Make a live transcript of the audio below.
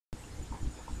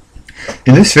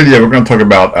In this video, we're going to talk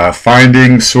about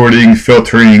finding, sorting,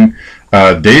 filtering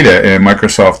data in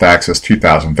Microsoft Access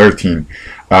 2013,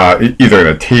 either in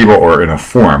a table or in a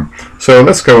form. So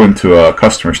let's go into a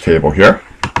customers table here.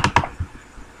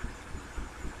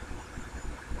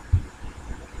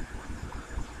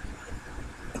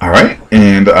 All right,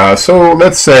 and so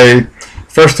let's say,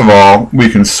 first of all, we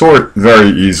can sort very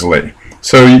easily.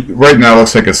 So right now, it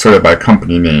looks like it's sorted by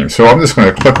company name. So I'm just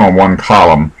going to click on one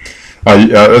column.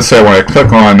 Let's say when I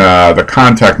click on the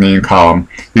contact name column,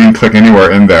 you can click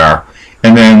anywhere in there.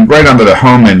 And then right under the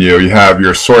home menu, you have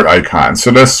your sort icon.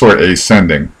 So let's sort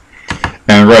ascending.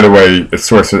 And right away, it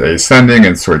sorts it ascending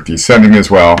and sort descending as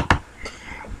well.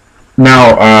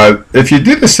 Now, if you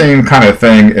did the same kind of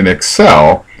thing in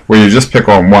Excel, where you just pick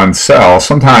on one cell,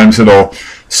 sometimes it'll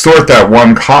sort that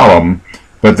one column,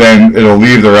 but then it'll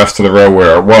leave the rest of the row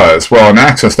where it was. Well, in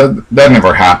Access, that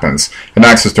never happens. In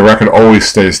Access, the record always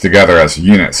stays together as a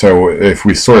unit. So if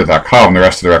we sorted that column, the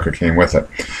rest of the record came with it.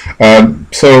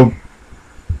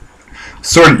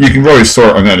 You can really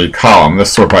sort on any column. Let's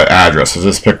sort by address. So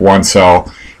just pick one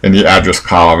cell in the address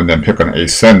column and then pick on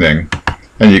ascending,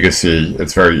 and you can see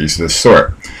it's very easy to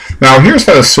sort. Now, here's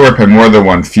how to sort by more than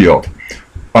one field.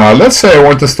 Let's say I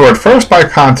want to sort first by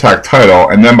contact title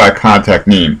and then by contact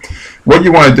name. What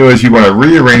you want to do is you want to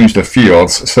rearrange the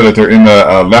fields so that they're in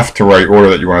the left to right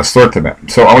order that you want to sort them in.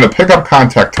 So I'm going to pick up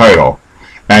contact title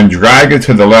and drag it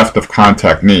to the left of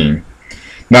contact name.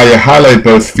 Now you highlight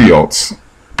both fields.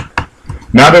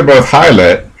 Now they're both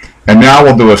highlighted, and now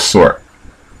we'll do a sort.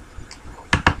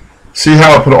 See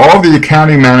how I put all the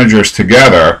accounting managers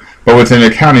together, but within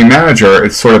accounting manager,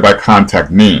 it's sorted by contact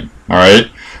name. All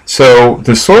right. So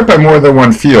to sort by more than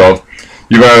one field,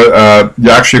 you're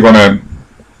actually going to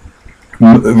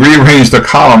rearrange the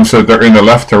columns so that they're in the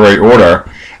left to right order,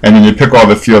 and then you pick all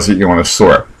the fields that you want to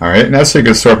sort. All right, and that's how you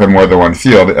can sort by more than one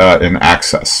field in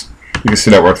Access. You can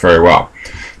see that worked very well.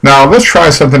 Now let's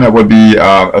try something that would be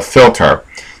a filter.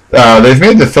 They've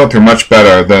made the filter much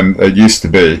better than it used to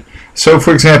be. So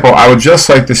for example, I would just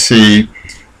like to see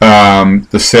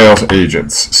the sales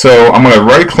agents. So I'm going to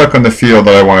right click on the field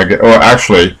that I want to get, or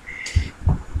actually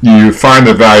you find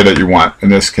the value that you want, in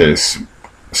this case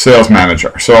sales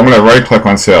manager. So I'm going to right click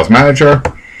on sales manager,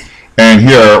 and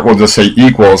here we'll just say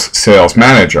equals sales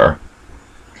manager,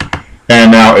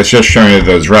 and now it's just showing you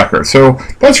those records. So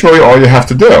that's really all you have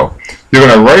to do. You're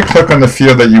going to right click on the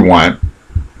field that you want,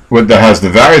 that has the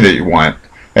value that you want,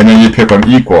 and then you pick on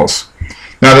equals.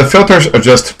 Now the filters are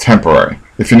just temporary.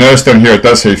 If you notice down here it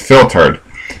does say filtered.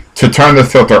 To turn the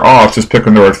filter off, just pick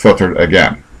on the word filtered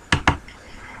again.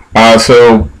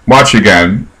 So watch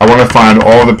again. I want to find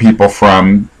all the people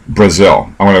from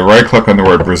Brazil. I'm going to right click on the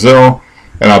word Brazil,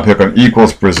 and I'll pick on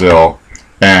equals Brazil,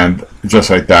 and just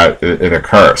like that it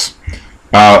occurs.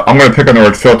 I'm going to pick on the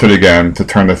word filtered again to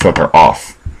turn the filter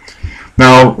off.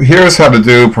 Now here's how to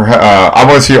do, I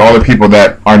want to see all the people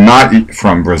that are not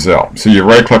from Brazil. So you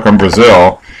right click on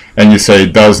Brazil and you say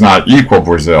does not equal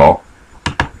Brazil,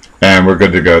 and we're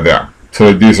good to go there.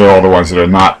 So these are all the ones that are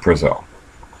not Brazil.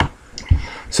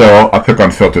 So I'll pick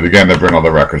on filtered again to bring all the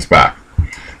records back.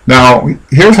 Now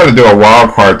here's how to do a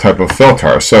wildcard type of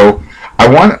filter. So I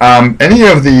want any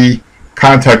of the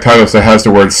contact titles that has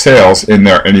the word sales in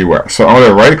there anywhere. So I'm going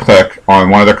to right click on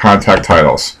one of the contact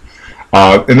titles.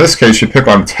 In this case, you pick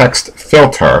on text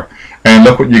filter, and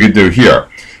look what you can do here.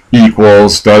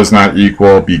 Equals, does not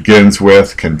equal, begins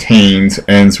with, contains,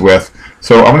 ends with.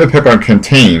 So I'm going to pick on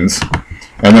contains,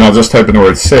 and then I'll just type in the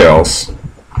word sales.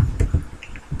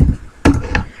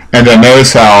 And then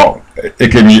notice how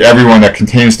it gives me everyone that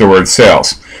contains the word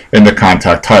sales in the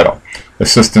contact title.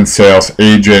 Assistant sales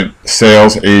agent,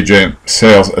 sales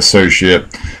associate.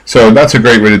 So that's a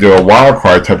great way to do a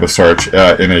wildcard type of search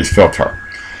in a filter.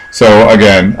 So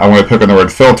again, I'm going to pick on the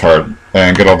word filtered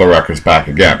and get all the records back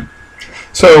again.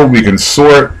 So we can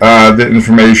sort the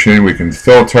information, we can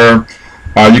filter.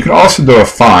 You can also do a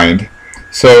find.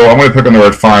 So I'm going to pick on the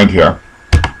word find here.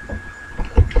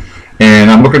 And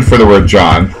I'm looking for the word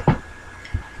John.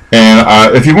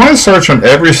 And if you want to search on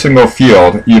every single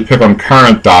field, you pick on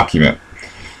current document.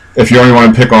 If you only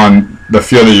want to pick on the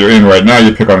field that you're in right now,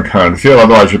 you pick on current field.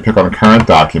 Otherwise, you pick on current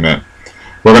document.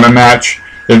 We're going to match.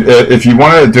 If you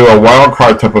want to do a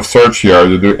wildcard type of search here,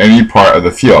 you do any part of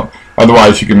the field.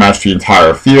 Otherwise, you can match the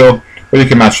entire field, or you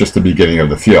can match just the beginning of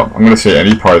the field. I'm going to say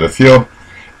any part of the field.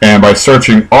 And by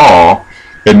searching all,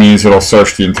 it means it'll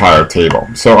search the entire table.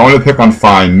 So I'm going to pick on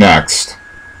find next.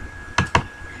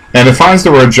 And it finds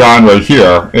the word John right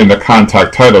here in the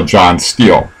contact title, John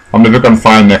Steele. I'm going to click on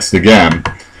find next again.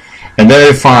 And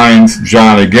then it finds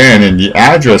John again in the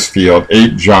address field,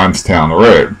 8 Johnstown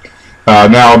Road.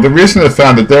 Now, the reason I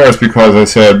found it there is because I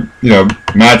said,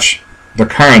 match the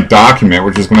current document,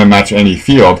 which is going to match any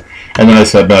field, and then I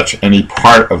said match any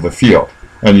part of the field.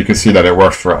 And you can see that it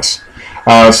worked for us.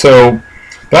 So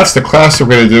that's the class that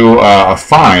we're going to do a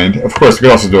find. Of course, we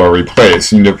can also do a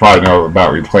replace. You probably know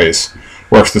about replace.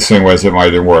 Works the same way as it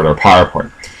might in Word or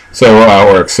PowerPoint,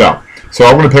 or Excel. So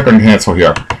I'm going to pick on cancel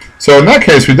here. So in that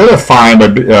case, we did a find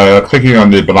by clicking on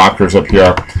the binoculars up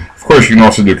here. Of course, you can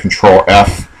also do Control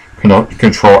F.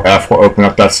 Control F will open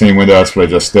up that same window. That's what I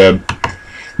just did.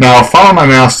 Now follow my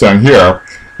mouse down here,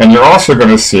 and you're also going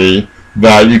to see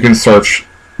that you can search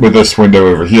with this window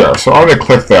over here. So I'm going to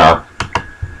click there,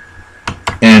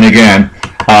 and again,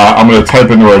 I'm going to type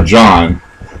in the word John,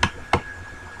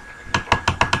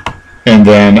 and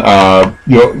then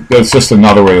it's just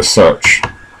another way to search.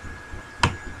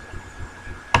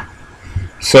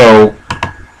 So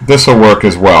this will work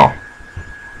as well.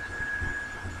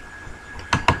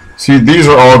 See, these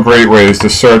are all great ways to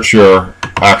search your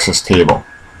access table.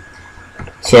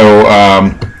 So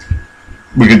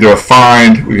we could do a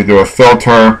find, we could do a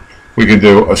filter, we could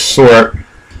do a sort.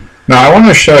 Now I want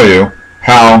to show you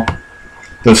how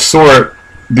the sort,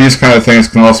 these kind of things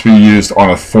can also be used on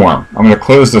a form. I'm going to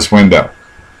close this window.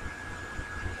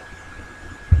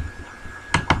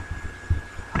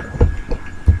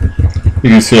 You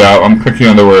can see I'm clicking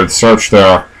on the word search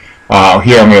there.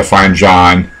 Here I'm going to find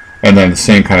John, and then the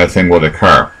same kind of thing will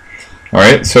occur.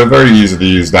 Alright, so very easy to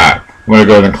use that. I'm going to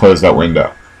go ahead and close that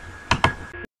window.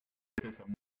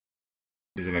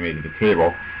 Using the to the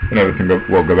table, and everything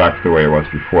will go back to the way it was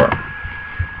before.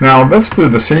 Now let's do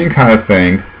the same kind of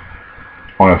thing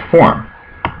on a form.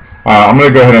 I'm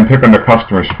going to go ahead and pick on the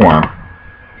customer's form.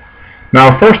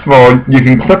 Now first of all, you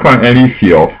can click on any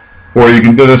field, or you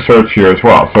can do the search here as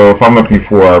well. So if I'm looking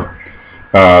for,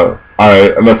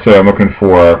 let's say I'm looking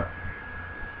for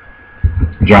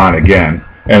John again,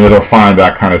 and it'll find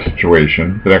that kind of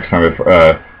situation the next time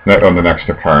on the next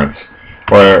occurrence.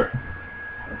 Or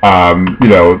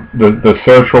the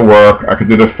search will work. I could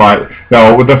do the find.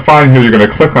 Now with the find here, you're going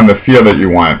to click on the field that you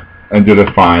want and do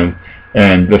the find,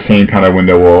 and the same kind of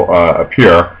window will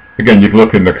appear. Again, you can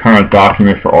look in the current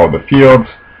document for all the fields,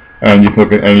 and you can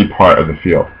look at any part of the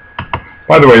field.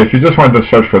 By the way, if you just wanted to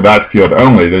search for that field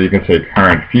only, then you can say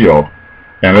current field,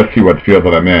 and let's see what field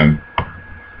that I'm in.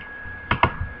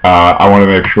 I want to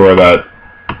make sure that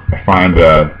I find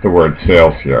the word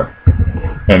sales here.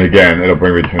 And again, it'll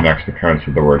bring me to the next occurrence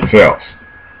of the word sales.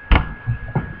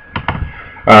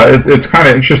 It's kind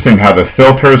of interesting how the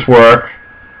filters work,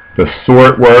 the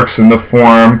sort works in the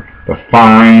form, the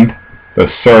find, the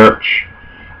search.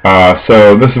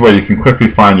 So this is where you can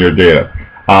quickly find your data.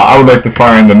 I would like to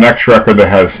find the next record that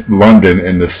has London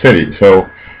in the city. So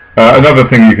another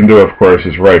thing you can do, of course,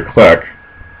 is right-click,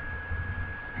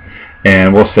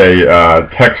 and we'll say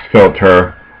text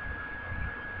filter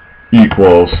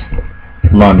equals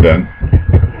London,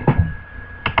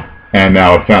 and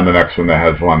now I found the next one that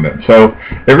has London. So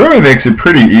it really makes it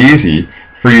pretty easy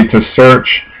for you to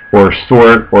search or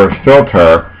sort or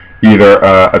filter either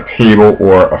a table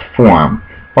or a form.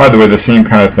 By the way, the same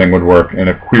kind of thing would work in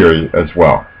a query as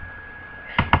well.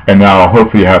 And now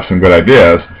hopefully you have some good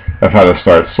ideas of how to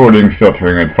start sorting,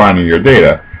 filtering, and finding your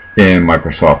data in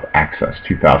Microsoft Access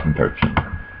 2013.